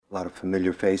A lot of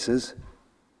familiar faces.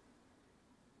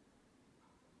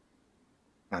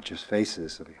 Not just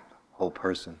faces, I mean, whole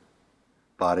person.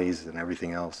 Bodies and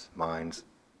everything else, minds.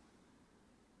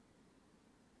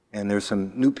 And there's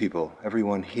some new people.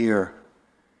 Everyone here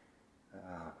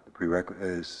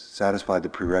is satisfied the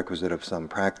prerequisite of some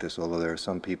practice, although there are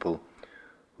some people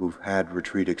who've had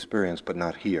retreat experience but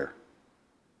not here.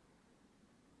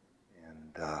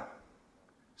 And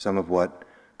some of what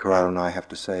Corrado and I have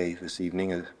to say this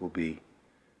evening will be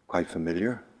quite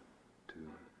familiar to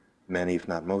many, if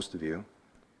not most of you.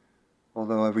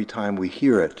 Although every time we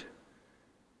hear it,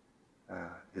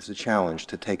 it's a challenge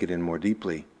to take it in more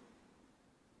deeply,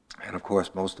 and of course,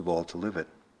 most of all, to live it.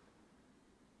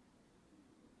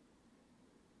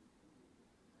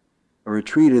 A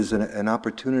retreat is an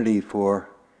opportunity for,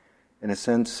 in a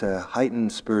sense,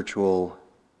 heightened spiritual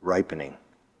ripening.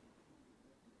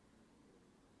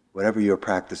 Whatever your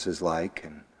practice is like,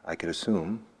 and I can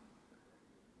assume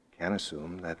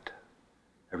that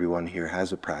everyone here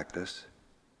has a practice.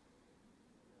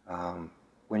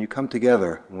 When you come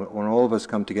together, when all of us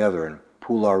come together and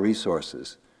pool our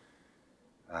resources,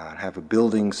 have a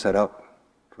building set up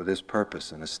for this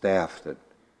purpose and a staff that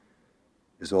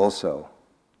is also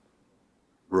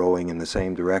rowing in the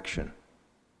same direction,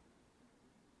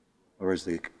 whereas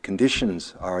the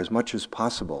conditions are as much as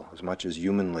possible, as much as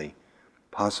humanly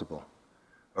possible,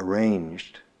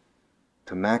 arranged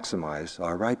to maximize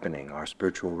our ripening, our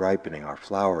spiritual ripening, our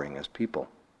flowering as people.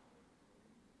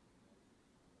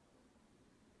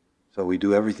 So we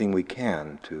do everything we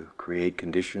can to create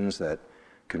conditions that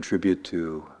contribute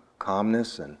to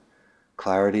calmness and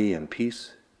clarity and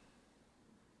peace.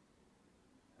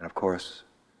 And of course,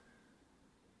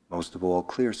 most of all,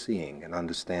 clear seeing and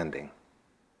understanding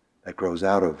that grows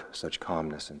out of such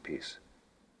calmness and peace.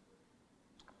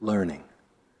 Learning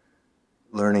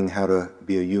how to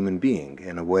be a human being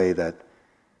in a way that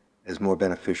is more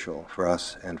beneficial for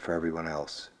us and for everyone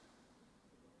else.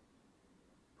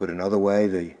 Put another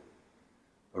way,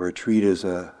 a retreat is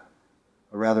a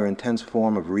rather intense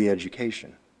form of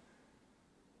re-education.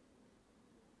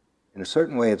 In a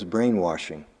certain way, it's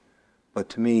brainwashing, but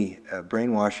to me,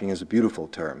 brainwashing is a beautiful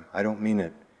term. I don't mean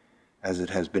it as it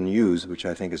has been used, which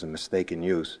I think is a mistaken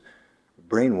use.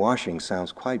 Brainwashing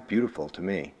sounds quite beautiful to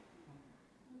me.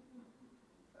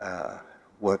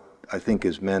 What I think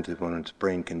is meant is when it's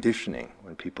brain conditioning,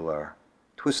 when people are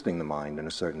twisting the mind in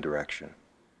a certain direction.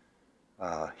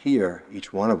 Here,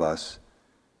 each one of us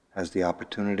has the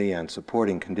opportunity and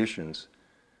supporting conditions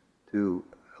to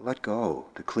let go,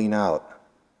 to clean out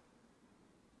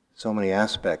so many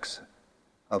aspects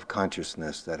of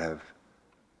consciousness that have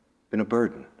been a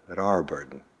burden, that are a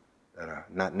burden, that are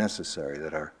not necessary,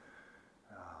 that are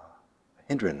a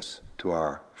hindrance to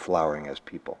our flowering as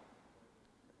people.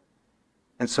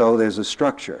 And so there's a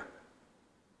structure,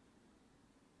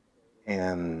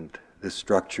 and this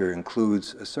structure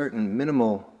includes a certain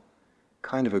minimal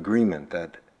kind of agreement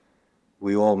that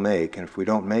we all make, and if we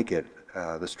don't make it,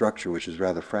 the structure, which is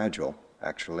rather fragile,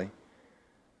 actually,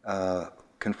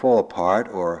 can fall apart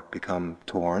or become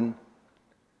torn,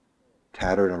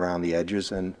 tattered around the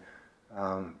edges, and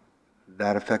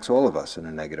that affects all of us in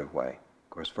a negative way. Of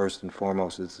course, first and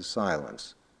foremost is the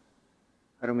silence.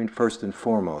 I don't mean first and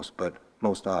foremost, but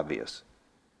most obvious.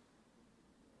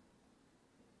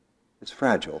 It's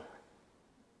fragile,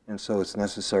 and so it's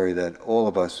necessary that all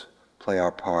of us play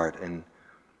our part in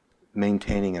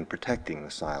maintaining and protecting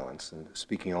the silence, and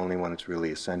speaking only when it's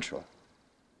really essential.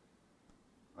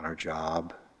 On our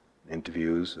job,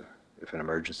 interviews, or if an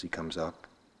emergency comes up,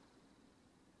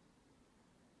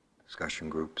 discussion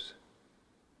groups.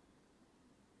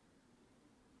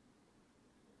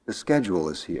 The schedule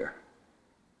is here,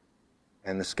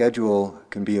 and the schedule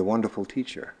can be a wonderful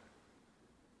teacher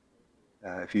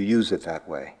if you use it that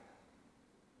way.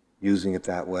 Using it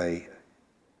that way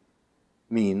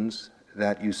means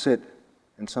that you sit,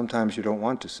 and sometimes you don't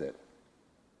want to sit,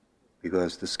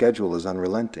 because the schedule is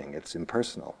unrelenting, it's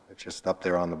impersonal, it's just up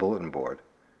there on the bulletin board,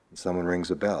 and someone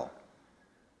rings a bell.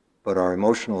 But our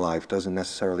emotional life doesn't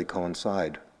necessarily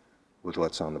coincide with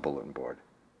what's on the bulletin board.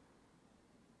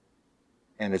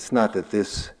 And it's not that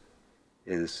this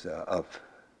is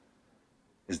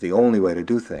the only way to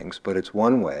do things, but it's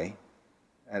one way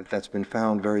that's been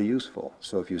found very useful.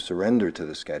 So if you surrender to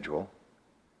the schedule,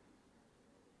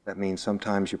 that means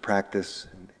sometimes you practice,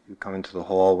 and you come into the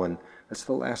hall when that's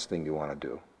the last thing you want to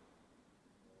do.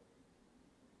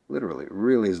 Literally, it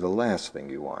really is the last thing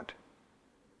you want.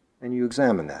 And you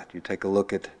examine that. You take a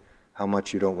look at how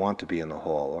much you don't want to be in the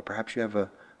hall, or perhaps you have a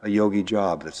yogi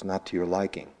job that's not to your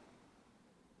liking.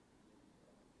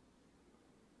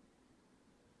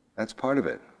 That's part of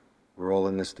it. We're all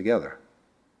in this together.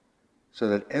 So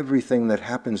that everything that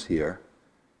happens here,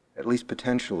 at least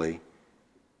potentially,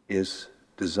 is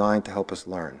designed to help us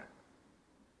learn.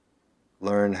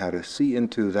 Learn how to see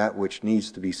into that which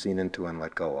needs to be seen into and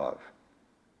let go of.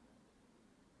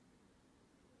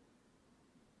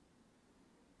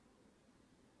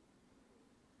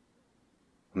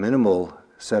 A minimal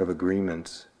set of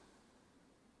agreements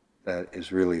that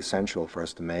is really essential for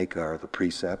us to make are the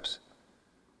precepts,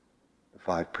 the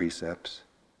 5 precepts.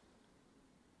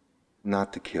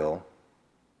 Not to kill.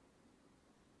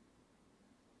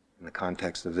 In the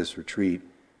context of this retreat,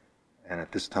 and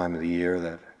at this time of the year,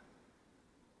 that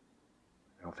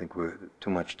I don't think we're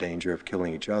too much danger of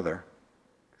killing each other,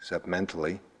 except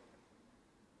mentally,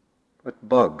 but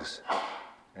bugs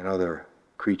and other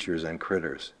creatures and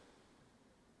critters,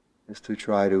 is to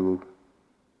try to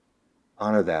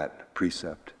honor that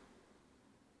precept.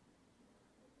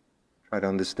 Try to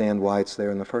understand why it's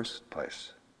there in the first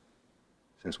place,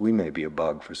 since we may be a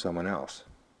bug for someone else.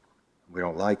 We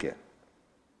don't like it.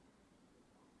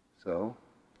 So,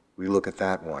 we look at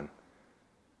that one.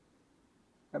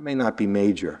 That may not be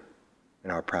major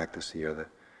in our practice here. The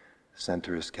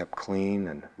center is kept clean,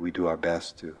 and we do our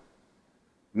best to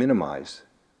minimize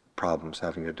problems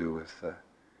having to do with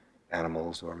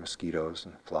animals or mosquitoes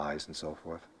and flies and so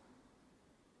forth.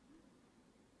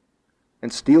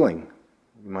 And stealing,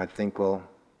 you might think, well,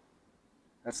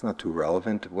 that's not too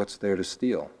relevant. What's there to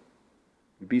steal?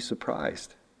 You'd be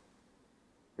surprised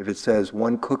if it says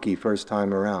 1 cookie first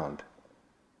time around.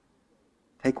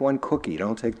 Take 1 cookie,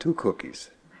 don't take 2 cookies.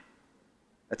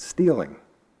 That's stealing.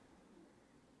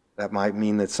 That might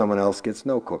mean that someone else gets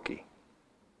no cookie.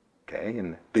 Okay,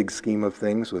 in the big scheme of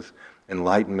things, with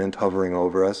enlightenment hovering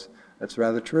over us, that's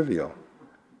rather trivial.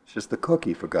 It's just a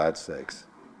cookie, for God's sakes.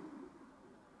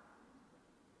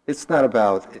 It's not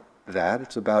about that,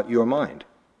 it's about your mind.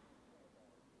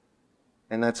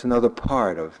 And that's another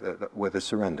part of where the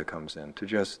surrender comes in, to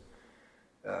just,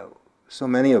 so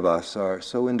many of us are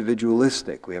so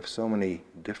individualistic. We have so many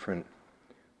different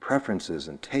preferences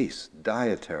and tastes,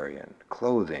 dietary and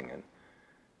clothing, and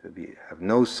to have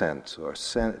no scents or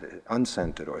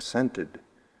unscented or scented.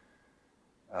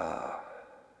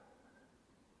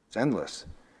 It's endless.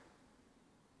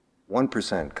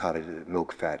 1%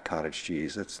 milk fat cottage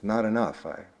cheese, that's not enough.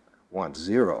 I want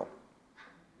 0.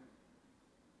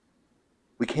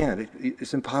 We can't.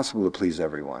 It's impossible to please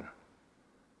everyone.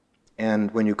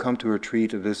 And when you come to a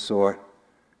retreat of this sort,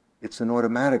 it's an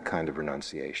automatic kind of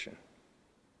renunciation.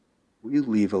 We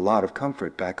leave a lot of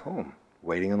comfort back home,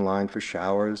 waiting in line for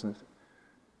showers. And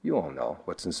you all know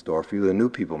what's in store for you. The new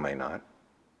people may not.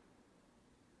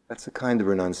 That's a kind of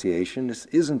renunciation. This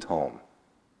isn't home.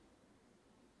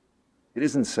 It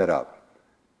isn't set up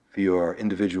for your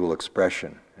individual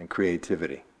expression and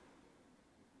creativity.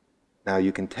 Now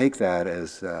you can take that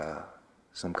as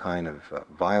some kind of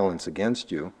violence against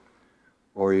you,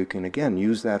 or you can again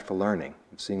use that for learning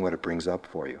and seeing what it brings up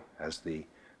for you as the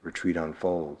retreat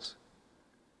unfolds.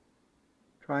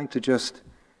 Trying to just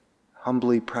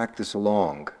humbly practice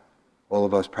along, all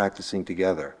of us practicing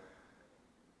together.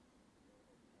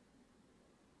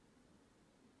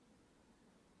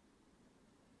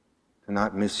 To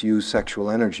not misuse sexual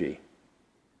energy.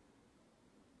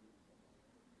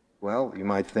 Well, you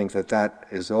might think that that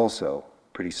is also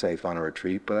pretty safe on a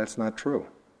retreat, but that's not true.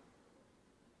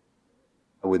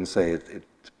 I wouldn't say it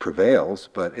prevails,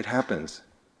 but it happens.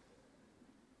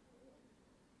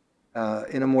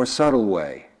 In a more subtle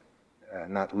way,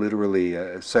 not literally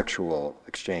a sexual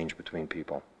exchange between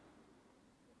people.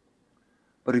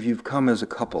 But if you've come as a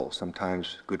couple,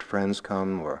 sometimes good friends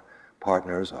come, or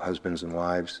partners, or husbands and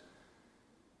wives,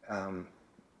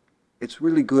 it's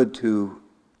really good to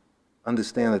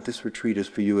understand that this retreat is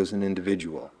for you as an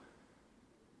individual.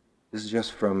 This is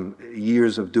just from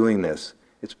years of doing this.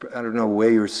 I don't know where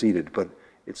you're seated, but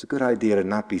it's a good idea to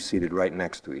not be seated right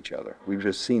next to each other. We've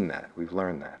just seen that. We've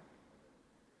learned that.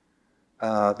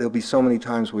 There'll be so many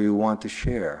times where you want to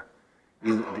share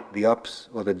either the ups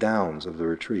or the downs of the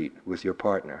retreat with your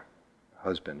partner, your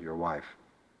husband, your wife,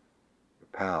 your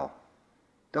pal.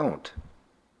 Don't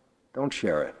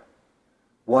share it.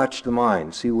 Watch the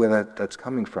mind. See where that's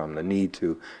coming from, the need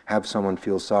to have someone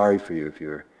feel sorry for you if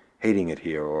you're hating it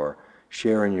here, or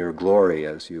share in your glory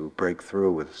as you break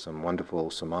through with some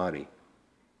wonderful samadhi.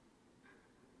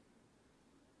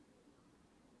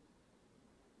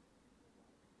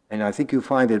 And I think you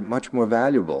find it much more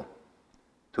valuable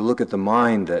to look at the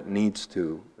mind that needs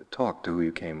to talk to who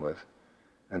you came with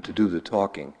and to do the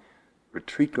talking.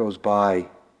 Retreat goes by,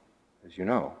 as you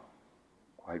know,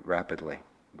 quite rapidly.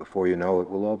 Before you know it,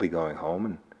 we'll all be going home,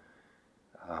 and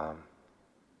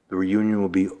the reunion will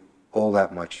be all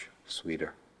that much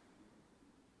sweeter.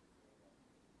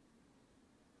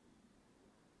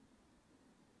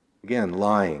 Again,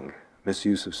 lying,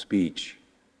 misuse of speech,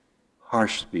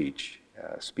 harsh speech,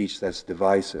 speech that's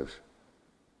divisive,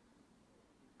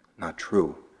 not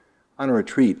true. On a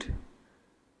retreat,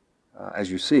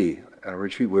 as you see, on a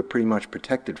retreat we're pretty much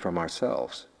protected from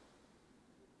ourselves.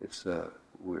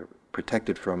 We're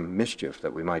protected from mischief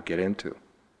that we might get into.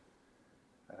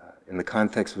 In the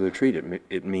context of the retreat,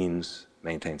 it means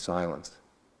maintain silence.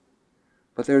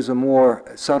 But there's a more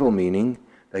subtle meaning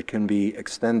that can be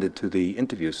extended to the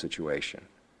interview situation.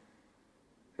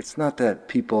 It's not that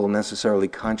people necessarily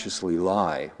consciously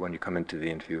lie when you come into the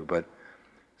interview, but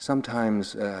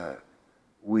sometimes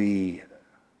we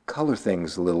color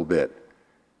things a little bit.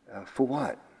 For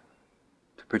what?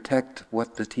 To protect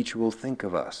what the teacher will think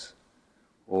of us,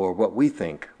 or what we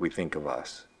think of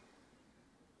us.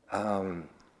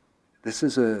 This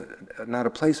is not a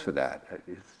place for that.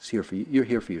 It's here for you. You're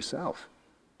here for yourself,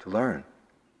 to learn.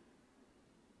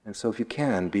 And so if you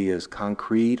can, be as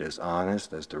concrete, as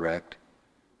honest, as direct,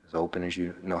 as open as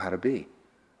you know how to be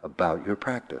about your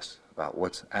practice, about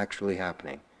what's actually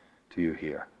happening to you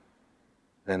here,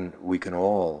 then we can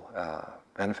all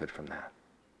benefit from that.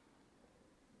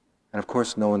 And of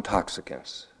course, no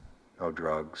intoxicants, no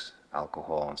drugs,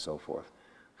 alcohol, and so forth,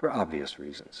 for obvious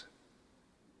reasons.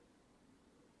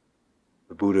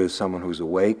 The Buddha is someone who's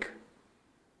awake.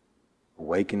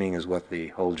 Awakening is what the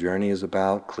whole journey is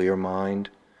about, clear mind.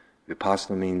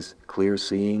 Vipassana means clear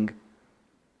seeing.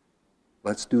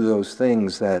 Let's do those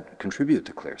things that contribute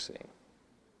to clear seeing.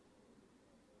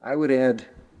 I would add,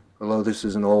 although this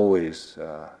isn't always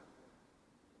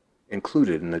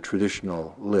included in the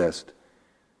traditional list,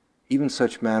 even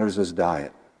such matters as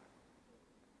diet.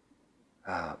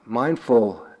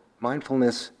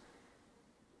 Mindfulness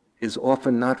is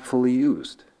often not fully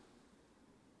used.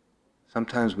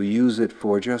 Sometimes we use it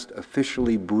for just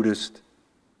officially Buddhist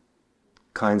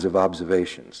kinds of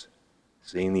observations,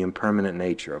 seeing the impermanent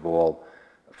nature of all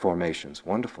formations.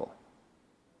 Wonderful,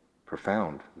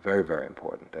 profound, very, very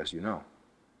important, as you know.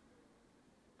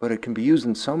 But it can be used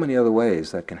in so many other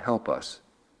ways that can help us,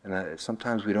 and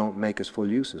sometimes we don't make as full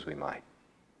use as we might.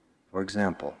 For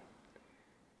example,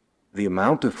 the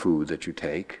amount of food that you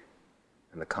take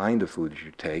and the kind of food that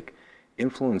you take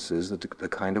influences the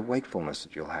kind of wakefulness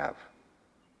that you'll have.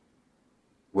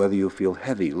 Whether you'll feel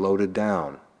heavy, loaded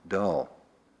down, dull,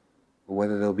 or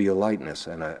whether there'll be a lightness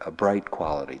and a bright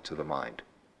quality to the mind.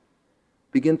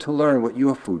 Begin to learn what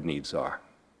your food needs are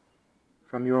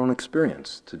from your own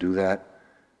experience. To do that,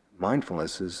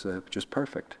 mindfulness is just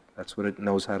perfect. That's what it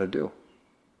knows how to do.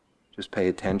 Just pay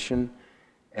attention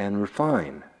and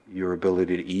refine your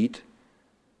ability to eat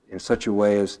in such a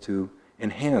way as to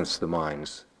enhance the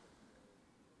mind's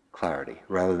clarity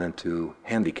rather than to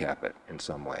handicap it in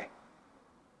some way.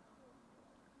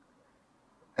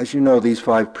 As you know, these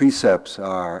 5 precepts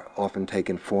are often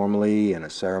taken formally in a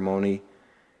ceremony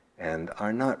and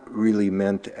are not really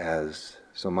meant as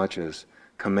so much as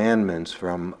commandments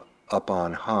from up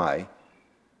on high,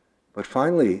 but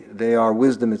finally they are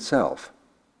wisdom itself.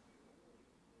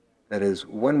 That is,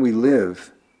 when we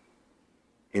live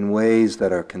in ways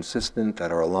that are consistent,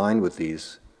 that are aligned with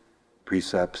these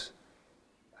precepts,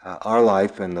 our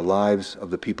life and the lives of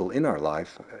the people in our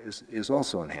life is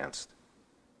also enhanced.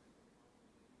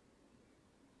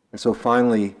 And so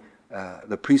finally,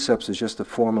 the precepts is just a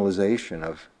formalization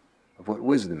of what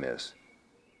wisdom is.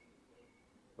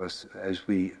 As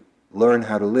we learn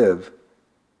how to live,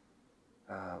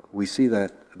 we see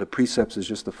that the precepts is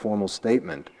just a formal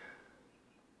statement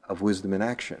of wisdom in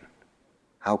action.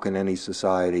 How can any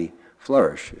society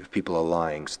flourish if people are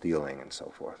lying, stealing, and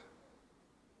so forth?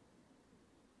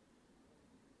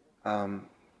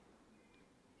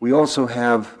 We also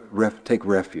have take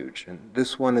refuge, and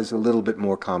this one is a little bit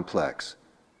more complex.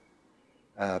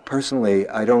 Personally,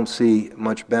 I don't see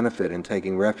much benefit in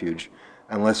taking refuge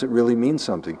unless it really means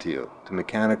something to you. To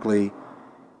mechanically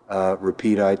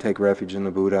repeat, I take refuge in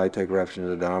the Buddha, I take refuge in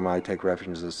the Dharma, I take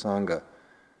refuge in the Sangha,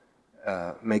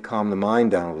 may calm the mind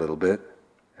down a little bit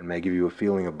and may give you a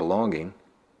feeling of belonging.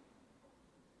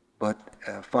 But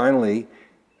finally,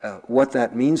 what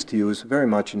that means to you is very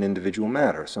much an individual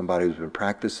matter. Somebody who's been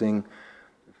practicing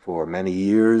for many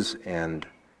years and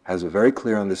has a very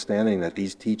clear understanding that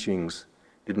these teachings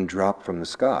didn't drop from the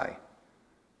sky,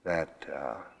 that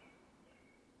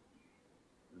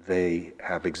they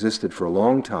have existed for a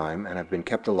long time and have been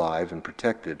kept alive and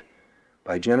protected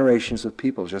by generations of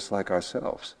people just like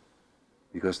ourselves,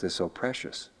 because they're so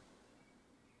precious.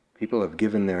 People have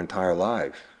given their entire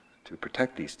life to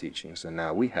protect these teachings, and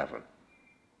now we have them.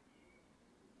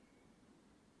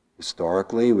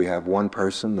 Historically, we have one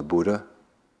person, the Buddha.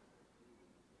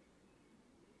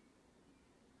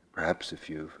 Perhaps if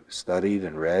you've studied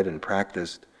and read and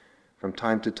practiced, from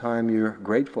time to time you're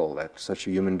grateful that such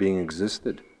a human being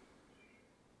existed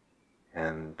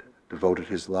and devoted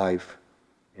his life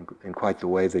in quite the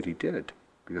way that he did,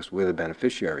 because we're the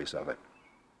beneficiaries of it.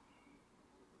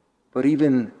 But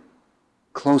even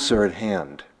closer at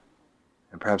hand,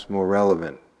 and perhaps more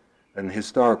relevant than the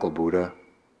historical Buddha,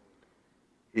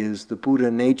 is the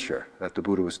Buddha nature that the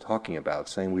Buddha was talking about,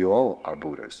 saying we all are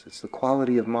Buddhas. It's the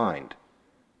quality of mind.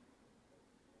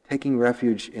 Taking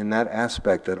refuge in that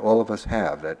aspect that all of us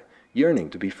have, that yearning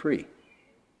to be free,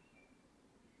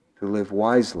 to live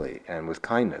wisely and with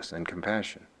kindness and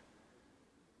compassion.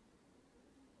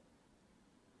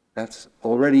 That's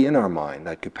already in our mind,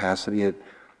 that capacity.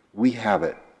 We have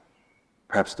it.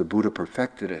 Perhaps the Buddha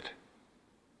perfected it.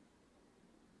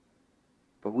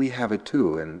 But we have it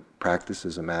too, and practice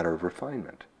is a matter of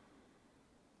refinement.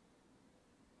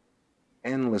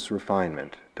 Endless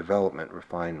refinement, development,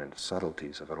 refinement,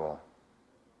 subtleties of it all.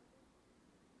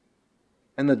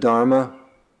 And the Dharma,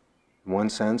 in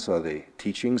one sense, are the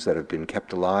teachings that have been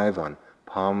kept alive on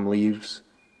palm leaves,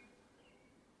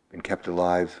 been kept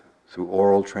alive through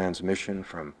oral transmission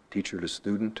from teacher to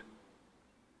student,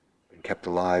 been kept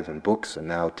alive in books and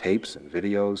now tapes and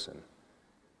videos and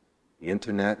the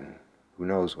internet and who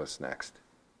knows what's next.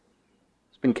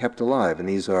 It's been kept alive, and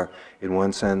these are, in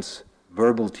one sense,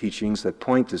 verbal teachings that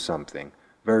point to something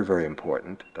very, very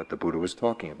important that the Buddha was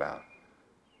talking about.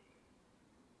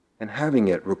 And having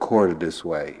it recorded this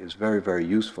way is very, very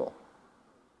useful.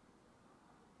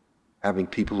 Having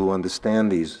people who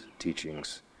understand these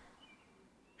teachings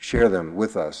share them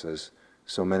with us, as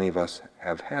so many of us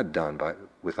have had done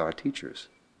with our teachers.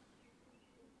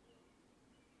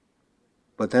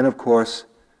 But then, of course,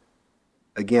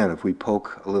 again, if we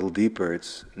poke a little deeper,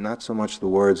 it's not so much the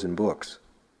words in books,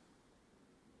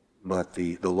 but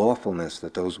the lawfulness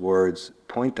that those words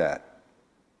point at,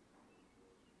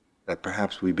 that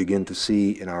perhaps we begin to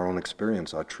see in our own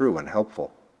experience are true and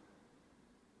helpful.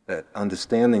 That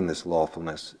understanding this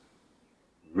lawfulness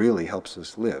really helps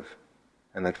us live.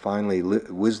 And that finally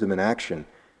wisdom in action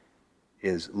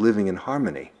is living in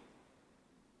harmony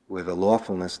with a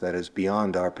lawfulness that is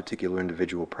beyond our particular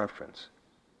individual preference.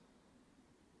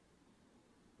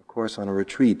 Of course, on a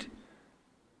retreat,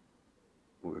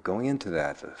 we're going into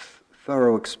that, a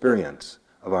thorough experience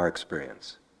of our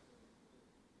experience.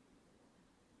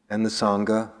 And the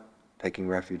Sangha, taking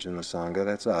refuge in the Sangha,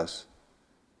 that's us.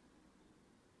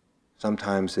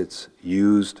 Sometimes it's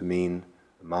used to mean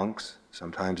the monks,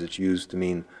 sometimes it's used to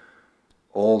mean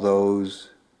all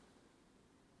those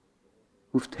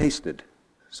who've tasted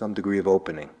some degree of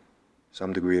opening,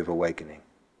 some degree of awakening.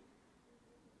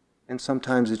 And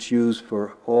sometimes it's used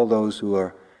for all those who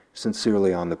are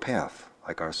sincerely on the path,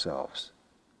 like ourselves.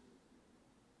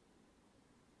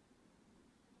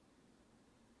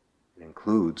 It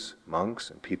includes monks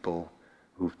and people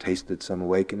who've tasted some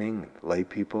awakening, lay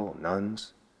people,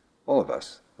 nuns, all of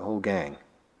us, the whole gang.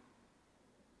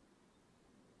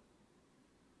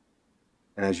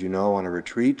 And as you know, on a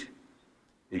retreat,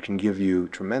 it can give you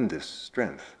tremendous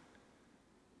strength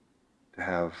to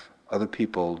have other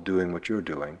people doing what you're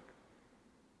doing,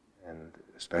 and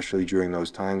especially during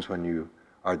those times when you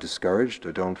are discouraged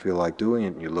or don't feel like doing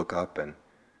it, and you look up and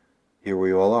here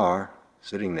we all are,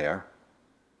 sitting there.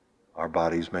 Our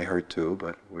bodies may hurt too,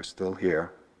 but we're still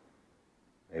here.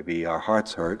 Maybe our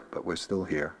hearts hurt, but we're still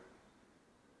here.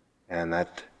 And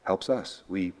that helps us.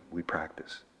 We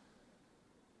practice.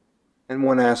 And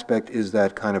one aspect is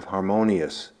that kind of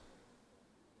harmonious,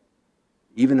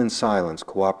 even in silence,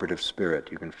 cooperative spirit.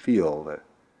 You can feel that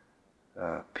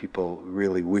people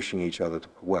really wishing each other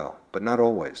well, but not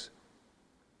always.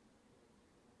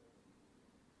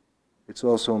 It's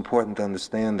also important to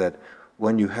understand that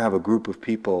when you have a group of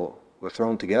people who are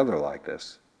thrown together like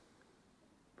this,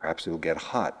 perhaps it'll get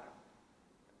hot.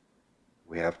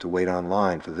 We have to wait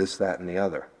online for this, that, and the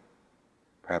other.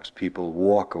 Perhaps people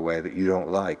walk a way that you don't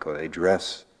like, or they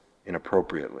dress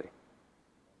inappropriately,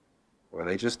 or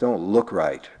they just don't look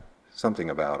right, something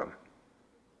about them.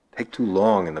 Take too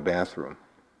long in the bathroom.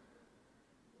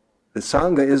 The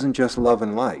Sangha isn't just love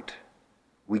and light.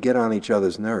 We get on each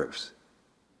other's nerves.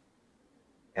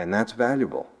 And that's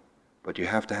valuable. But you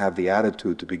have to have the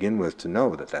attitude to begin with to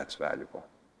know that that's valuable.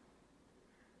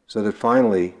 So that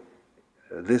finally,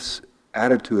 this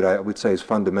attitude, I would say, is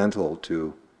fundamental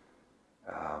to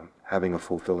having a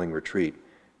fulfilling retreat.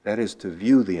 That is to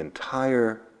view the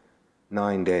entire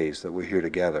 9 days that we're here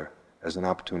together as an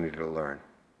opportunity to learn.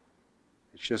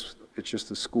 It's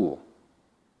just a school.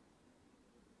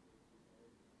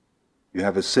 You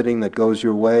have a sitting that goes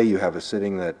your way, you have a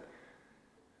sitting that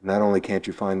not only can't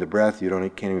you find the breath,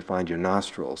 can't even find your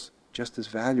nostrils. Just as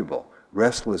valuable.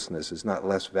 Restlessness is not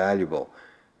less valuable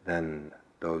than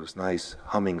those nice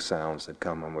humming sounds that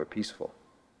come when we're peaceful.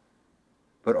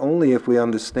 But only if we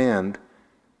understand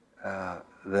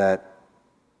that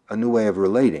a new way of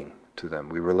relating to them.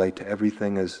 We relate to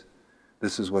everything as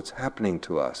this is what's happening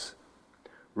to us,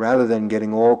 rather than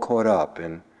getting all caught up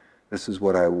in this is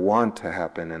what I want to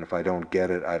happen, and if I don't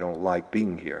get it, I don't like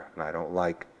being here, and I don't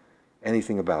like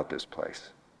anything about this place.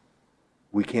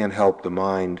 We can't help the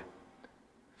mind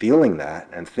feeling that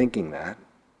and thinking that.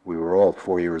 We were all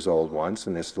 4 years old once,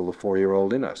 and there's still a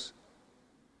 4-year-old in us.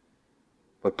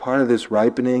 But part of this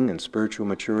ripening and spiritual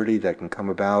maturity that can come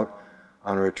about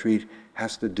on a retreat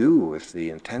has to do with the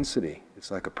intensity. It's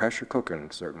like a pressure cooker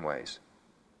in certain ways.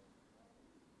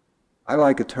 I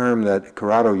like a term that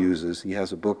Corrado uses. He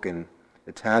has a book in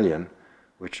Italian,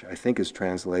 which I think is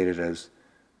translated as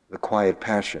the quiet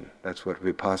passion. That's what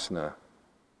vipassana,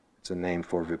 it's a name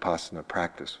for vipassana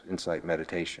practice, insight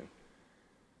meditation.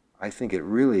 I think it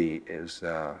really is,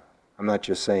 I'm not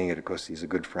just saying it because he's a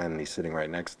good friend and he's sitting right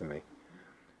next to me.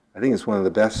 I think it's one of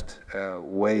the best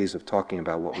ways of talking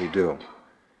about what we do.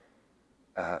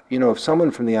 If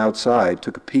someone from the outside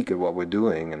took a peek at what we're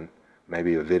doing and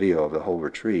maybe a video of the whole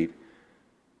retreat,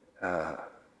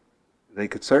 they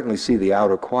could certainly see the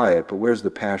outer quiet, but where's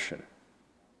the passion?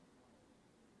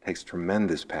 It takes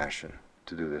tremendous passion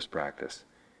to do this practice.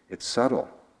 It's subtle.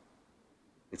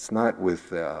 It's not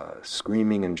with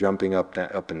screaming and jumping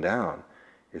up and down.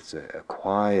 It's a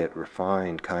quiet,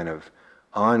 refined kind of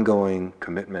ongoing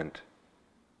commitment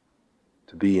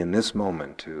to be in this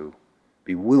moment, to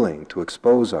be willing to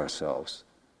expose ourselves,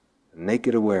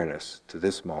 naked awareness to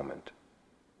this moment.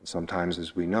 And sometimes,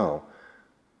 as we know,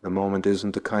 the moment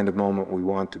isn't the kind of moment we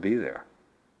want to be there.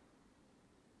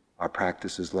 Our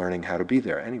practice is learning how to be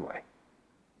there anyway.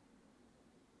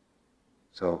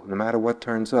 So no matter what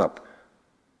turns up,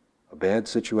 a bad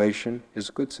situation is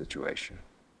a good situation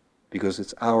because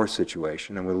it's our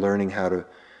situation and we're learning how to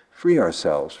free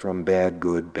ourselves from bad,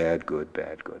 good, bad, good,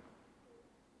 bad, good.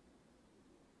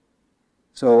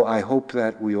 So I hope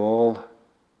that we all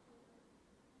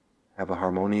have a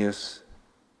harmonious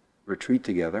retreat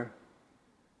together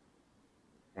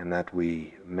and that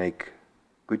we make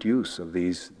good use of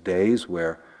these days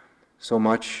where so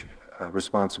much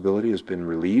responsibility has been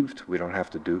relieved. We don't have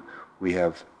to do,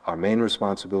 our main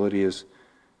responsibility is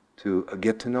to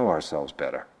get to know ourselves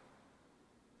better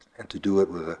and to do it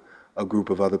with a group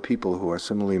of other people who are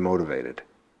similarly motivated.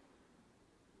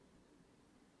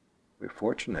 We're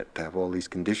fortunate to have all these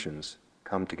conditions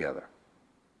come together.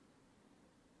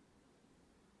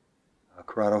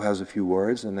 Corrado has a few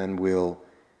words, and then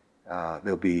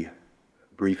there'll be a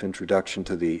brief introduction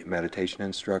to the meditation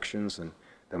instructions, and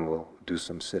then we'll do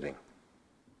some sitting.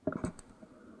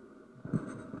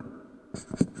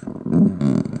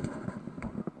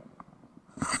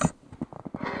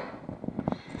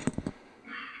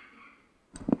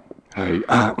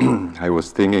 I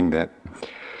was thinking that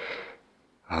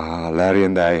Larry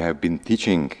and I have been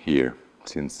teaching here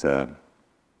since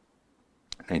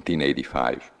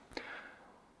 1985.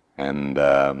 And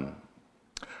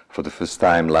for the first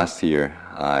time last year,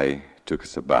 I took a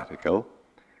sabbatical.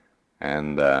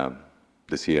 And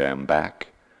this year I'm back.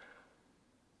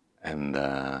 And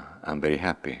I'm very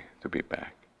happy to be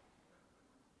back.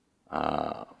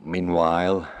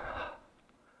 Meanwhile,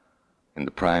 in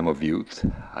the prime of youth,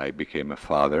 I became a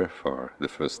father for the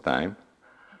first time.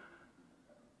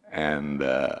 And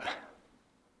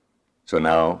so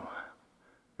now,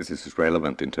 this is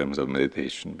relevant in terms of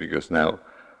meditation, because now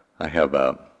I have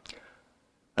a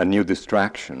new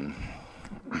distraction,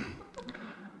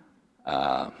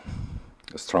 a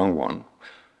strong one.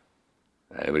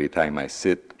 Every time I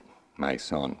sit, my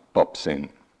son pops in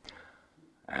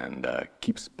and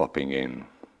keeps popping in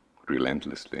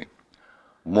relentlessly.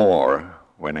 More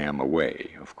when I am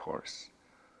away, of course.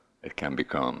 It can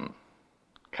become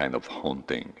kind of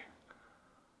haunting.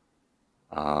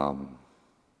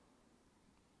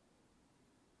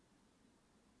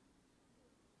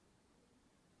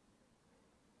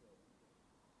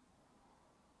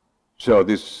 So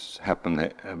this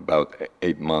happened about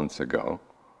 8 months ago.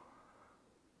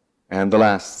 And the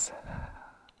last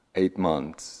 8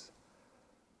 months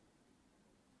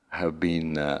have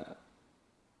been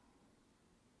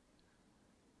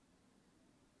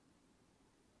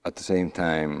at the same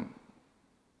time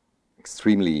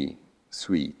extremely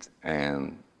sweet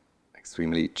and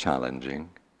extremely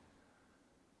challenging.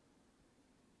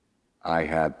 I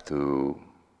had to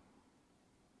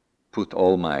put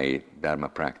all my Dharma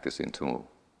practice into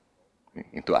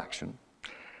action.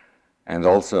 And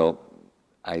also,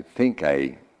 I think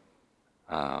I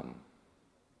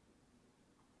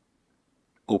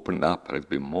opened up a little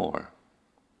bit more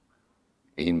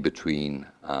in between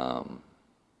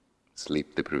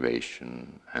sleep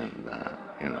deprivation and,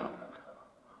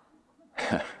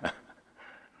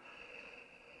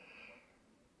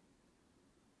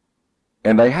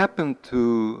 And I happened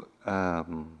to,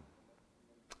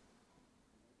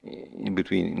 in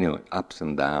between, ups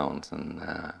and downs and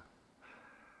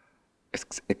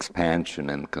expansion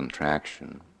and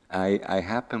contraction, I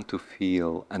happened to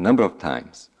feel a number of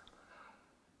times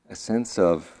a sense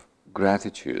of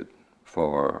gratitude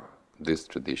for this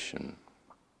tradition.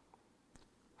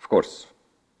 Of course,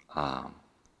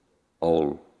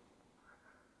 all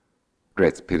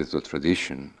great spiritual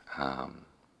tradition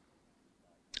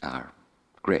are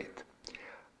great.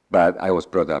 But I was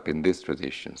brought up in this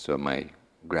tradition, so my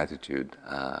gratitude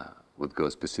would go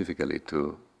specifically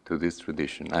to this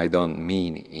tradition. I don't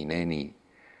mean in any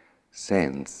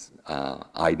sense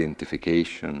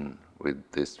identification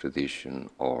with this tradition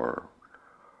or,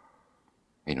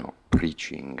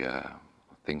 preaching,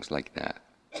 things like that.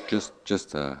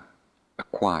 Just a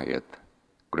quiet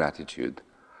gratitude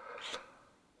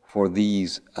for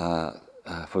these,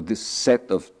 for this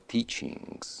set of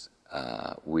teachings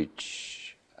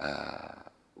which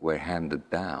were handed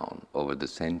down over the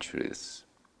centuries.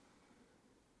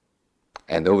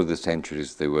 And over the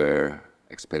centuries they were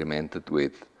experimented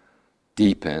with,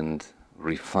 deepened,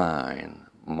 refined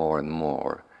more and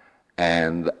more,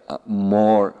 and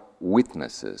more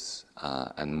witnesses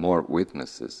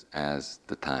as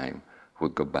the time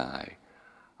would go by,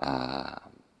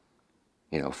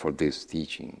 for these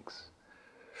teachings.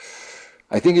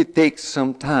 I think it takes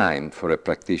some time for a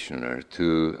practitioner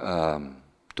to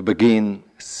begin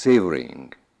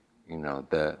savoring,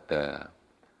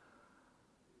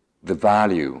 the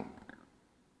value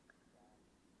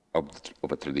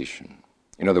of a tradition.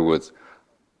 In other words,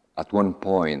 at one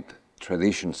point,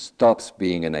 tradition stops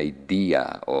being an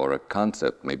idea or a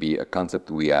concept, maybe a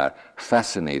concept we are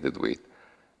fascinated with,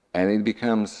 and it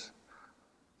becomes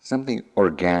something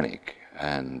organic,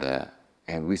 and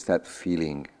we start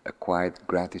feeling a quiet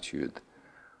gratitude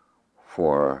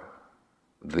for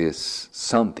this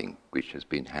something which has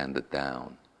been handed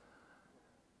down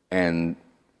and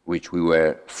which we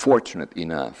were fortunate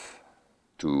enough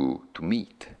to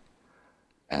meet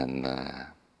and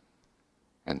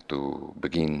to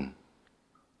begin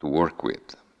to work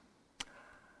with.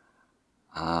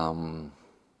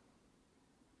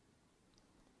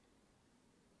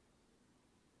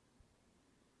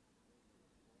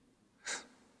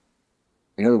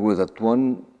 In other words, at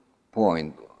one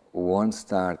point, one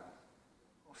starts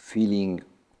feeling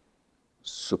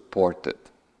supported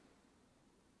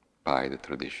by the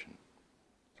tradition.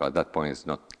 So at that point, it's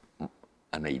not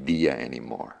an idea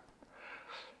anymore.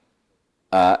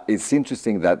 It's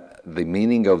interesting that the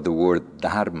meaning of the word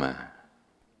dharma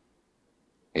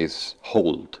is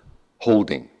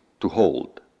holding, to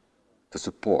hold, to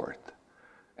support,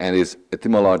 and is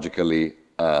etymologically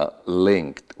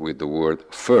linked with the word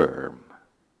firm.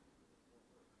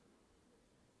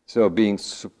 So being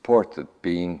supported,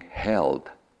 being held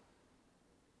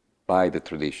by the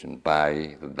tradition,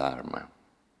 by the dharma,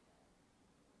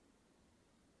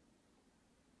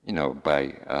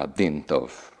 by dint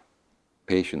of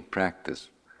patient practice,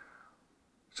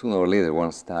 sooner or later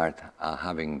one starts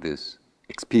having this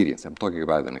experience. I'm talking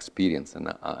about an experience,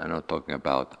 and I'm not talking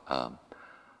about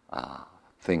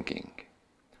thinking.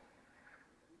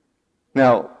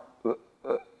 Now,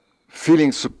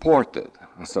 feeling supported,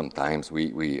 sometimes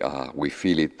we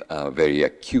feel it very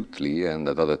acutely, and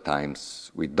at other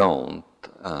times we don't,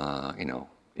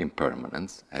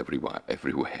 impermanence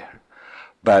everywhere.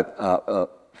 But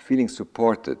feeling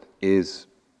supported is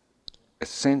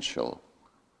essential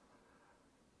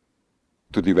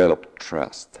to develop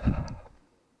trust.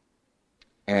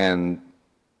 And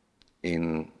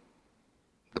in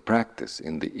the practice,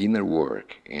 in the inner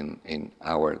work, in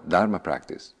our Dharma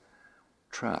practice,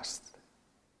 trust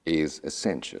is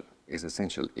essential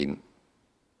in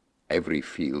every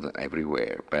field and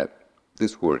everywhere. But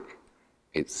this work,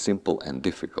 it's simple and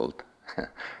difficult,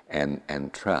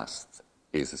 and trust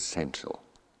is essential.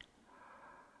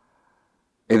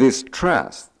 It is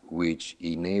trust which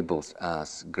enables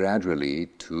us gradually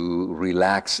to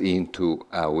relax into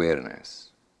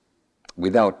awareness.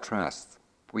 Without trust,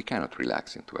 we cannot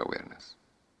relax into awareness.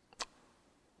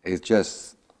 It's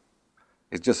just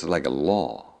like a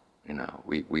law,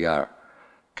 We are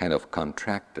kind of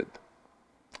contracted,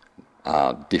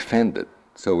 defended,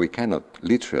 so we cannot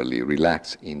literally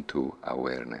relax into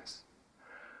awareness.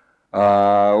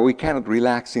 We cannot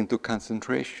relax into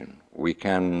concentration. we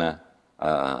can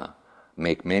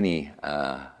make many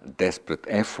desperate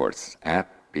efforts at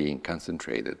being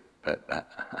concentrated, but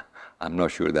I'm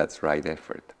not sure that's right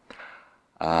effort.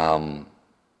 And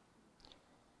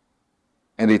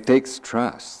it takes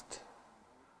trust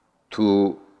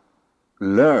to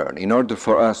learn, in order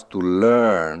for us to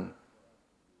learn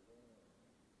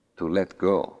to let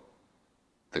go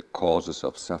the causes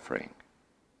of suffering.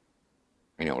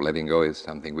 Letting go is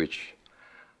something which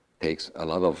takes a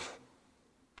lot of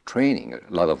training,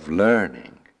 a lot of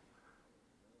learning,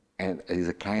 and it is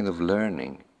a kind of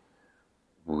learning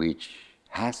which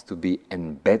has to be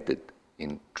embedded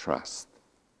in trust.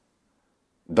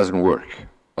 It doesn't work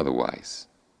otherwise.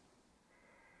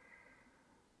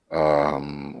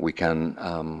 We can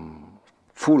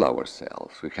fool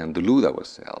ourselves, we can delude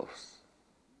ourselves.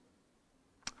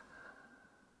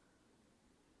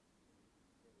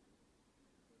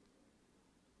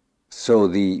 So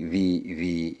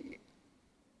the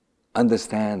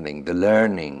understanding, the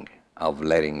learning of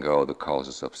letting go the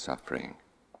causes of suffering.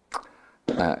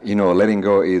 Letting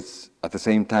go is at the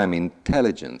same time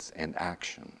intelligence and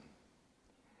action.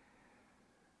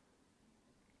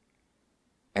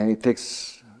 And it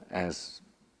takes, as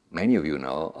many of you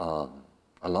know,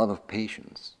 a lot of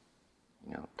patience,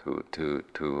 to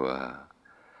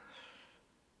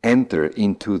enter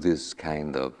into this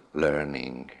kind of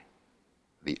learning,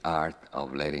 the art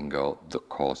of letting go the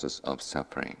causes of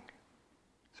suffering.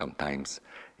 Sometimes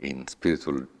in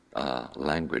spiritual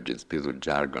language, in spiritual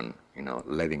jargon,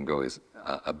 letting go is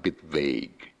a bit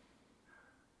vague.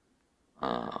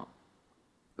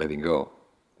 Letting go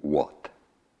what?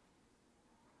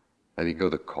 Letting go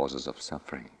the causes of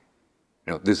suffering.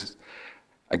 This is,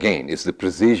 again, is the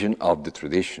precision of the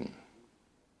tradition.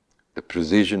 The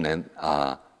precision and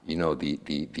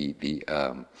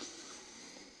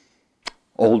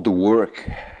all the work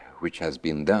which has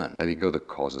been done, letting go the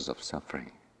causes of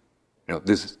suffering.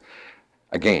 This is,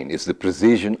 again, is the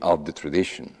precision of the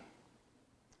tradition.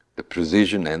 The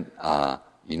precision and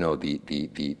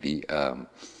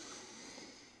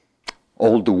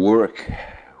all the work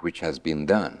which has been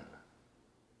done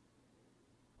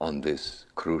on this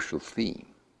crucial theme,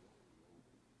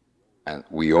 and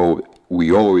we owe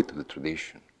it to the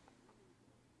tradition.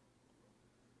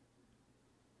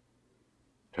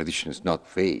 Tradition is not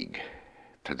vague.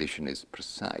 Tradition is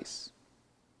precise.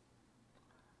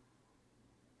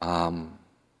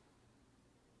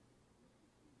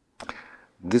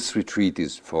 This retreat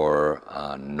is for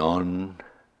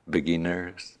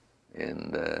non-beginners,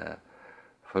 and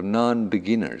for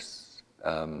non-beginners,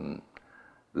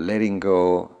 letting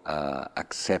go,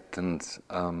 acceptance,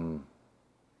 on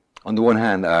the one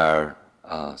hand, are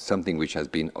something which has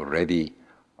been already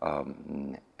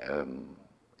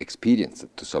experienced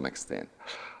to some extent.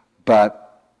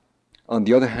 But on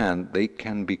the other hand, they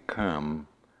can become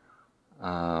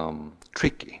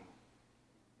tricky.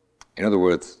 In other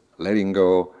words, letting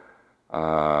go,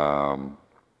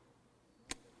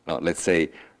 let's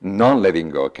say non-letting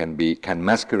go can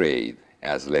masquerade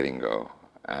as letting go.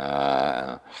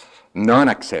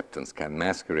 Non-acceptance can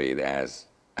masquerade as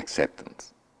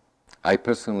acceptance. I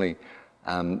personally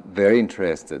am very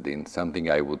interested in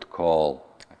something I would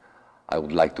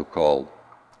like to call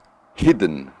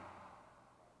hidden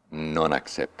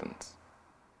non-acceptance.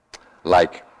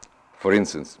 Like, for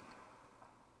instance,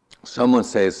 someone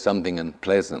says something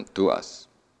unpleasant to us,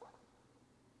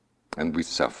 and we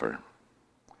suffer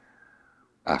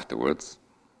afterwards,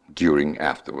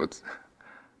 afterwards.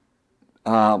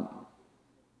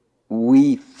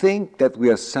 We think that we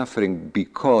are suffering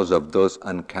because of those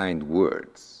unkind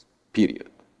words, period.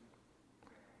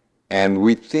 And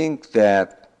we think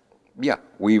that,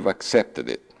 we've accepted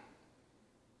it,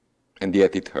 and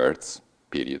yet it hurts,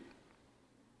 period.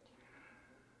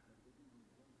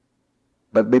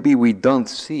 But maybe we don't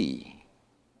see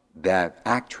that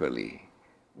actually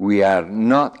we are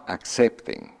not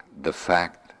accepting the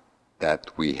fact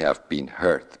that we have been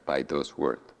hurt by those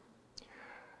words.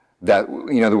 That,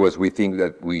 in other words, we think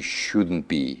that we shouldn't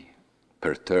be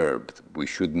perturbed, we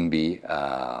shouldn't be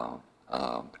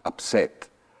upset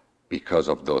because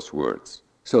of those words.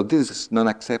 So this is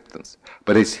non-acceptance,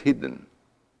 but it's hidden.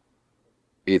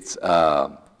 It's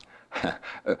a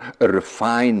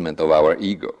refinement of our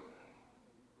ego.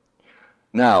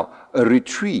 Now, a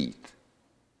retreat,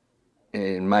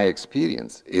 in my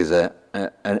experience, is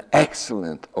an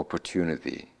excellent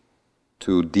opportunity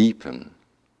to deepen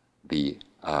the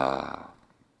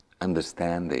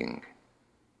understanding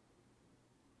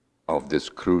of this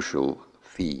crucial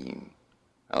theme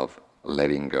of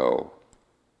letting go,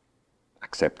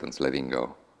 acceptance, letting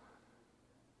go,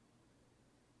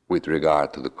 with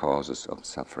regard to the causes of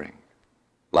suffering.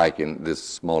 like in this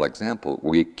small example,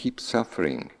 we keep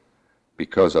suffering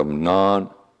because of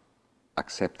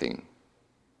non-accepting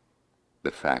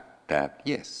the fact that,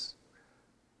 yes,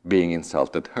 being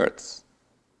insulted hurts.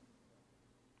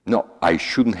 No, I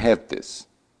shouldn't have this.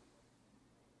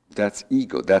 That's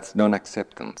ego, that's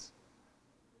non-acceptance.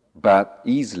 But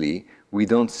easily, we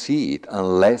don't see it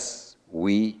unless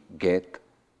we get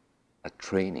a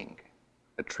training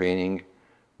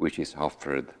which is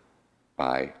offered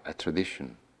by a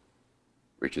tradition,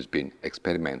 which has been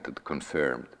experimented,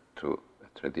 confirmed through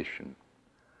a tradition.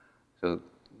 So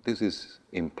this is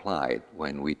implied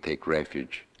when we take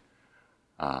refuge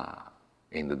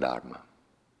in the Dharma.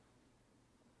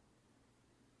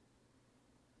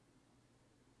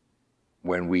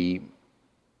 When we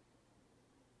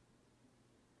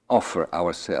offer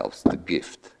ourselves the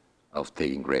gift of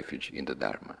taking refuge in the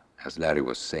Dharma, as Larry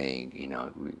was saying,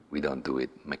 we don't do it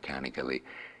mechanically.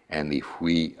 And if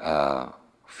we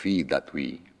feel that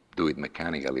we do it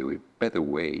mechanically, we better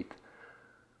wait.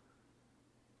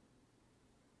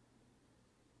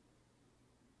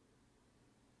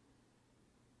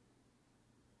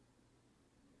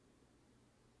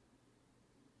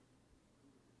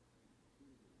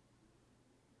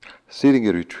 Sitting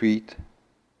a retreat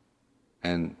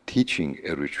and teaching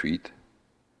a retreat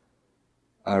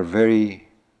are very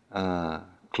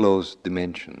close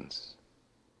dimensions.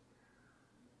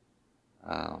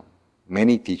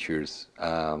 Many teachers,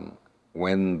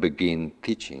 when begin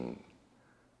teaching,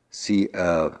 tend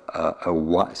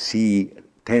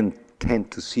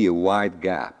to see a wide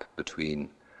gap between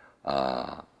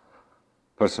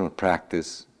personal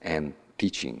practice and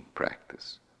teaching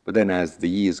practice. But then, as the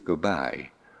years go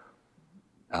by,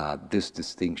 this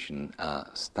distinction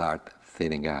start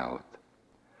thinning out.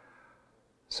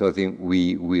 So I think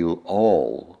we will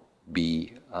all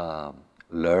be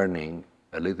learning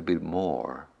a little bit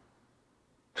more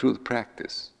through the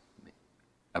practice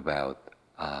about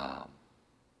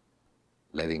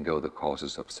letting go the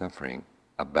causes of suffering,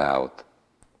 about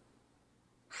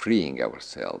freeing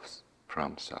ourselves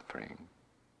from suffering.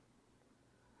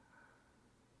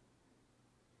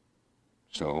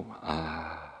 So,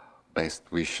 best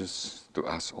wishes to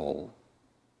us all.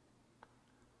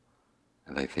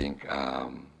 And I think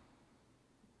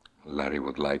Larry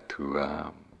would like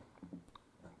to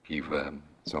give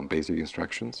some basic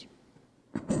instructions.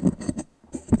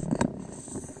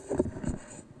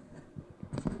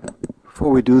 Before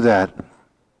we do that,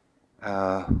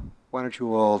 why don't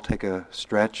you all take a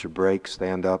stretch, a break,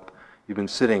 stand up. You've been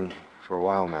sitting for a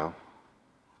while now.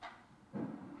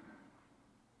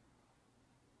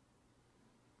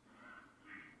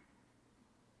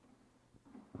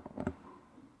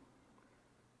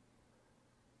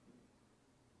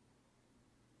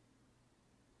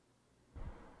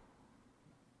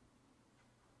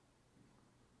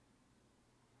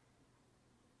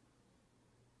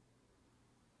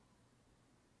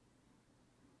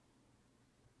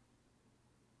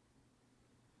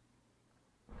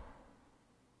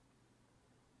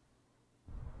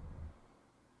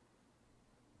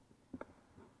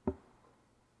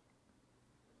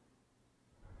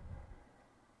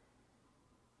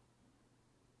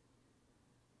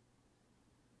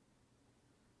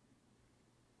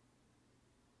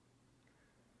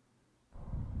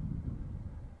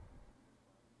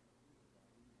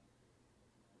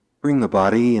 Bring the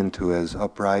body into as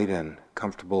upright and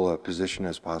comfortable a position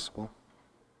as possible,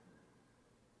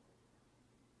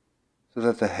 so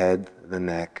that the head, the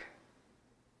neck,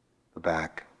 the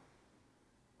back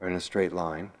are in a straight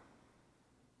line.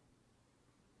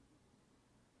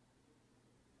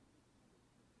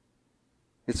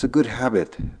 It's a good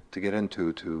habit to get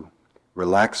into, to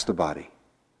relax the body,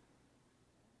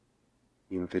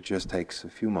 even if it just takes a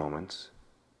few moments.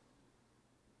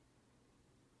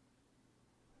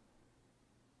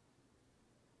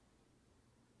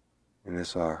 In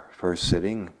this, our first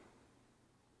sitting,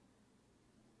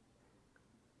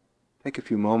 take a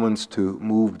few moments to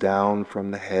move down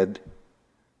from the head,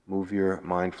 move your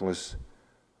mindfulness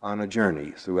on a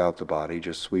journey throughout the body,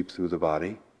 just sweep through the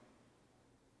body,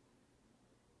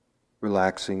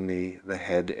 relaxing the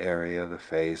head area, the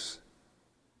face.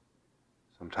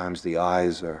 Sometimes the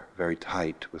eyes are very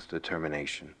tight with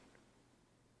determination.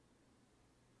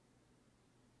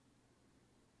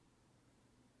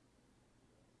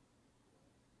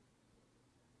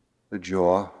 The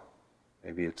jaw,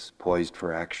 maybe it's poised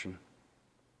for action.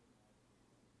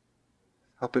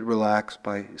 Help it relax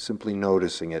by simply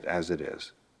noticing it as it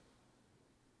is.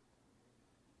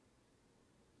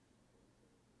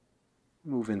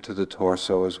 Move into the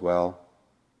torso as well.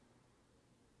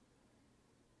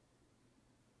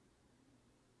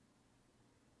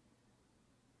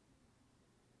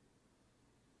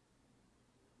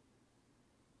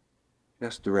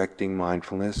 Just directing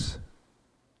mindfulness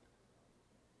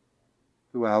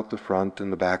throughout the front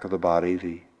and the back of the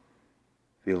body,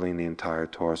 feeling the entire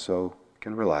torso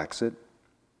can relax it.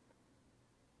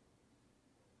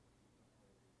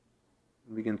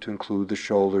 Begin to include the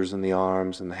shoulders and the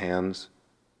arms and the hands.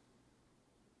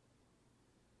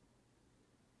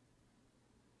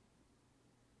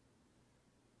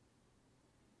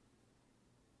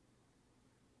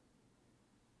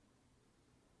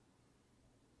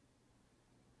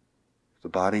 The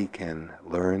body can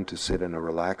learn to sit in a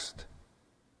relaxed,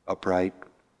 upright,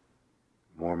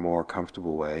 more and more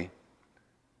comfortable way.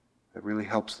 That really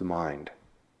helps the mind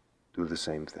do the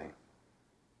same thing.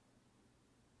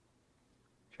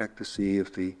 Check to see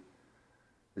if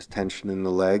there's tension in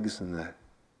the legs and the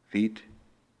feet.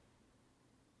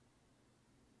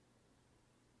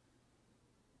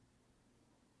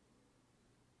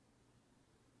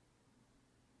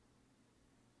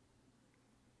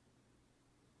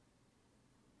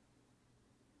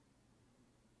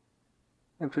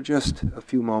 And for just a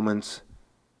few moments,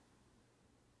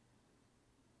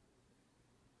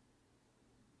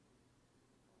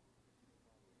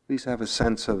 please have a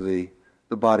sense of the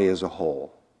body as a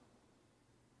whole.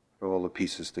 Put all the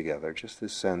pieces together, just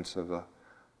this sense of the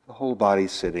whole body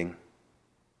sitting.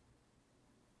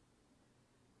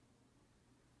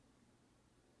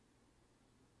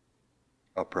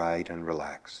 Upright and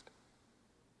relaxed.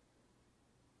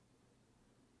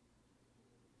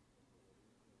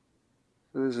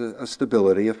 So there's a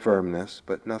stability, a firmness,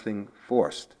 but nothing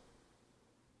forced.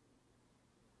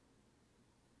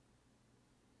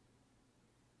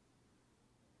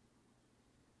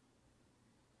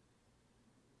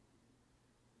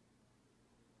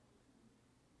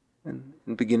 And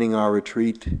in beginning our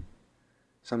retreat,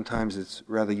 sometimes it's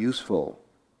rather useful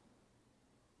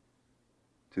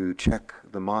to check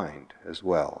the mind as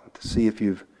well, to see if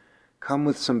you've come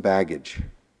with some baggage.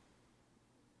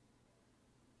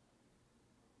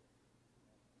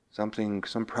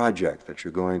 Some project that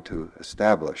you're going to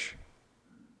establish.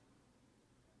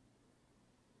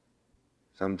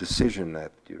 Some decision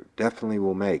that you definitely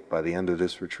will make by the end of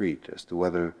this retreat as to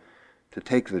whether to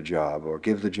take the job or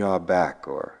give the job back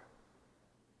or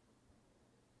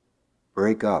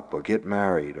break up or get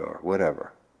married or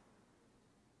whatever.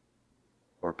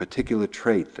 Or a particular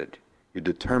trait that you're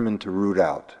determined to root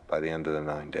out by the end of the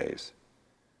 9 days.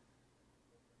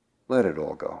 Let it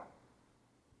all go.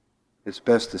 It's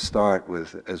best to start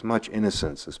with as much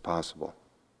innocence as possible.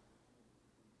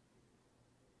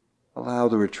 Allow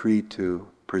the retreat to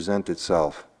present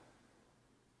itself.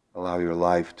 Allow your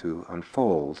life to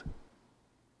unfold.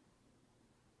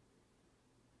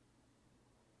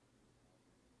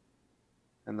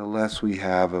 And the less we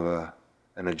have of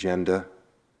an agenda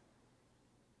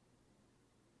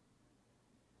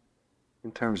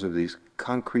in terms of these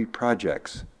concrete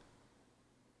projects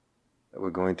that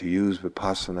we're going to use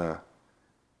Vipassana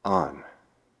on.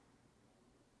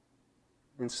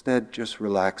 Instead, just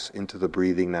relax into the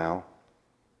breathing now.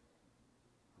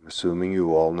 I'm assuming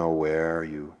you all know where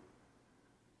you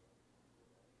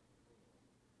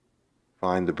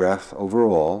find the breath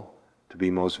overall to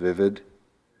be most vivid.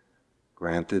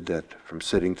 Granted that from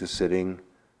sitting to sitting,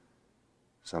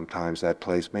 sometimes that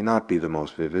place may not be the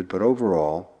most vivid, but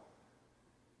overall,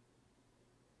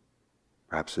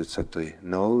 perhaps it's at the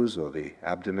nose or the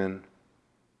abdomen.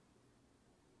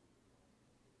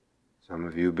 Some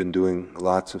of you have been doing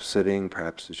lots of sitting,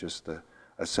 perhaps it's just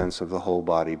a sense of the whole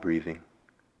body breathing.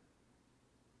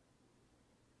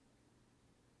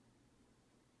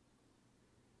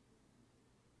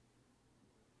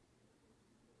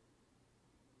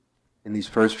 In these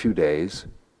first few days,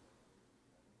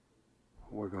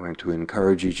 we're going to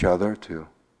encourage each other to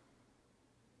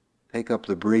take up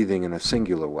the breathing in a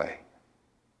singular way.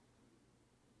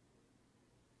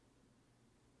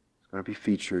 It's going to be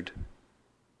featured.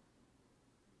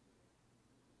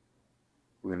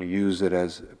 We're going to use it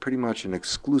as pretty much an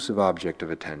exclusive object of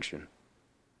attention.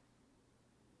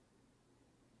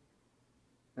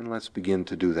 And let's begin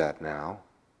to do that now.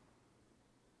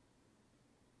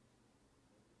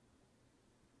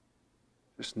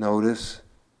 Just notice,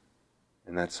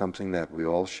 and that's something that we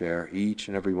all share, each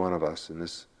and every one of us in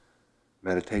this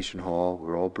meditation hall,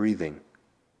 we're all breathing.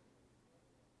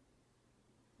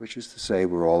 Which is to say,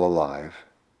 we're all alive.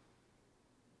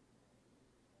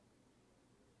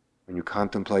 When you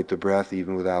contemplate the breath,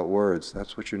 even without words,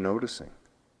 that's what you're noticing.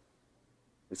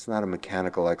 It's not a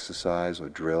mechanical exercise or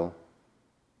drill.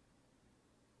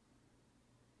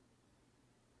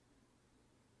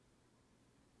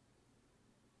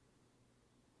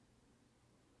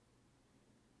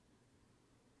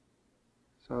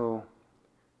 So,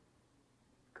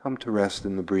 Come to rest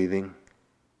in the breathing,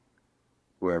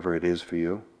 wherever it is for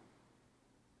you.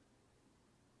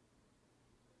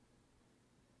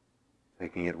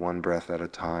 Taking it one breath at a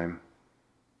time.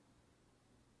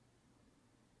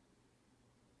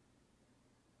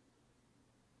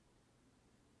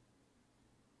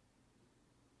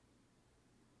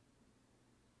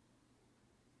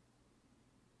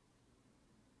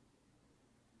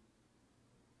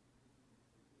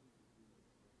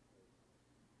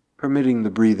 Permitting the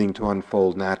breathing to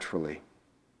unfold naturally.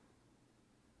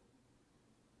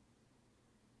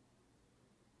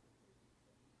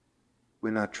 We're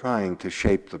not trying to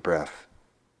shape the breath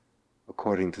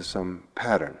according to some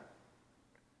pattern,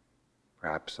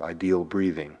 perhaps ideal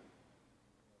breathing,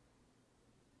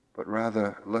 but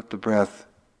rather let the breath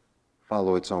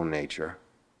follow its own nature,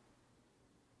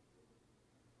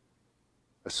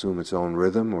 assume its own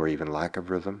rhythm or even lack of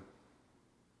rhythm.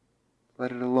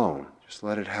 Let it alone, just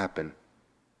let it happen.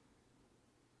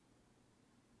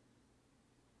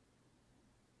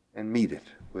 And meet it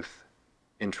with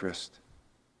interest.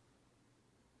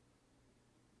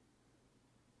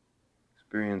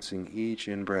 Experiencing each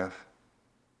in-breath,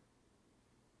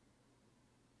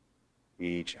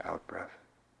 each out-breath.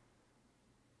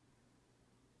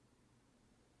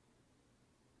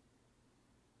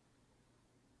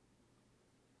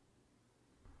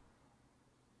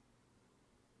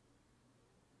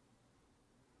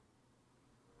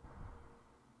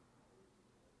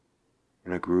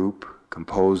 In a group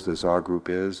composed as our group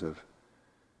is of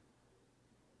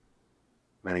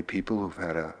many people who've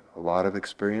had a lot of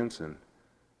experience, and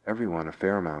everyone a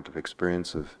fair amount of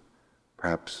experience of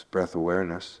perhaps breath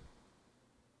awareness,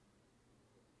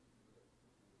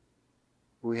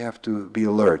 we have to be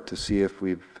alert to see if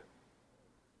we've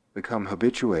become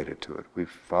habituated to it. We've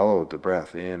followed the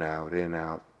breath in,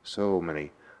 out, so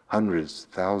many hundreds,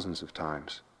 thousands of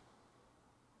times.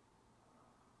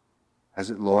 Has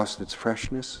it lost its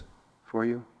freshness for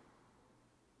you?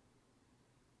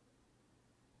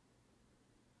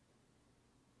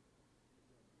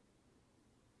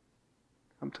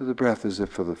 Come to the breath as if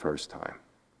for the first time.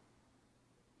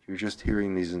 You're just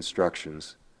hearing these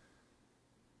instructions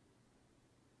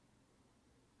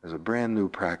as a brand new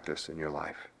practice in your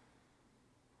life.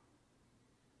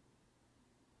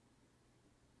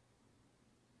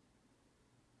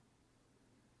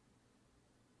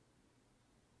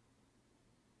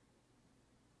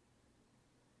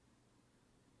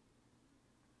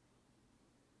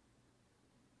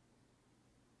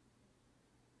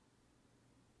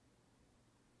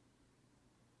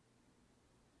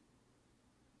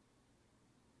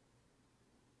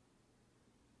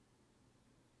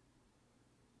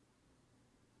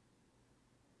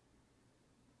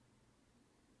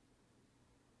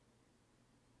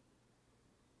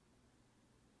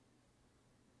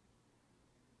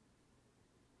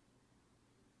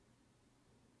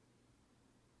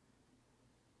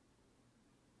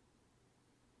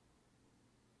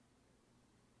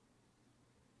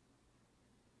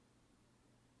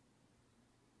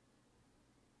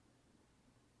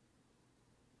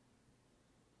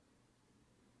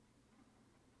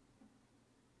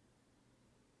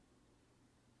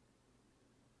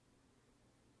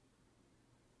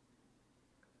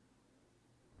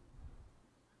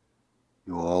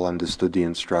 You all understood the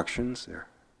instructions. They're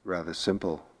rather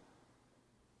simple.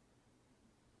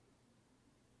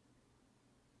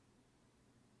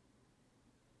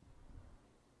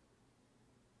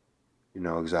 You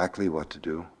know exactly what to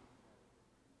do.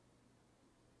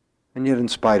 And yet in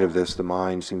spite of this, the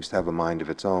mind seems to have a mind of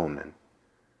its own and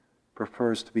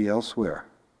prefers to be elsewhere.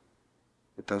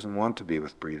 It doesn't want to be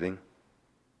with breathing.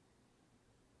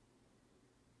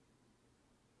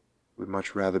 It would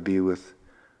much rather be with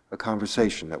a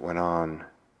conversation that went on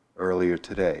earlier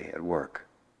today at work.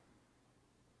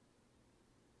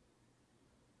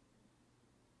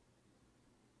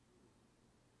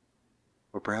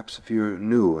 Or perhaps if you're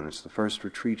new and it's the first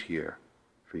retreat here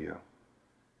for you,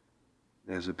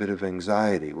 there's a bit of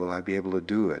anxiety. Will I be able to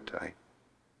do it? I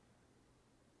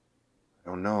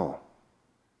don't know.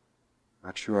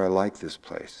 Not sure I like this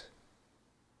place.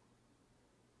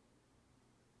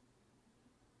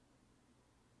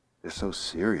 They're so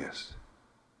serious.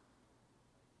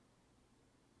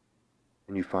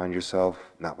 And you find yourself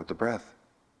not with the breath.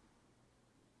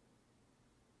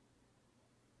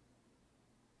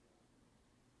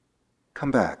 Come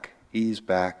back, ease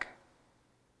back,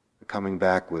 coming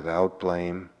back without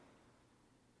blame.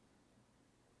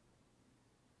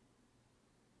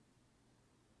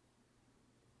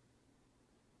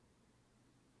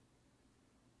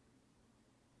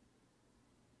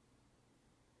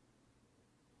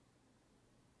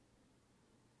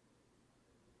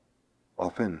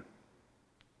 Often,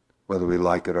 whether we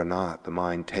like it or not, the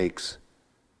mind takes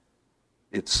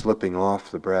its slipping off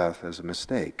the breath as a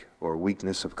mistake or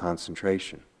weakness of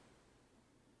concentration.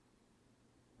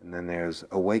 And then there's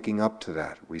a waking up to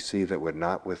that. We see that we're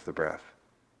not with the breath.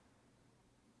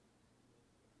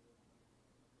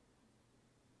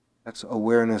 That's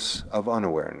awareness of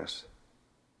unawareness.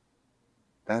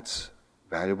 That's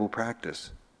valuable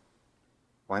practice.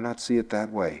 Why not see it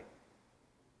that way?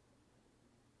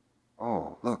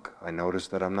 Oh, look, I noticed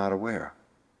that I'm not aware.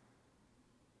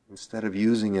 Instead of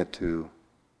using it to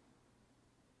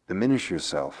diminish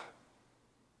yourself,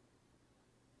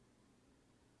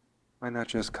 why not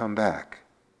just come back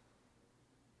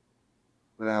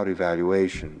without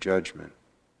evaluation, judgment,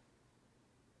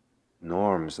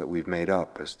 norms that we've made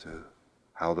up as to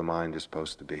how the mind is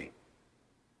supposed to be.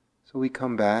 So we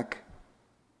come back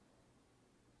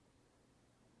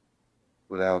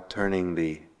without turning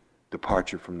the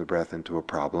departure from the breath into a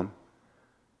problem.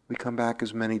 We come back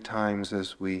as many times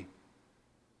as we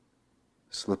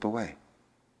slip away.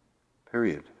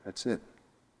 Period. That's it.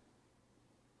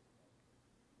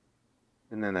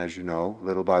 And then, as you know,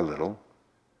 little by little,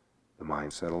 the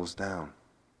mind settles down.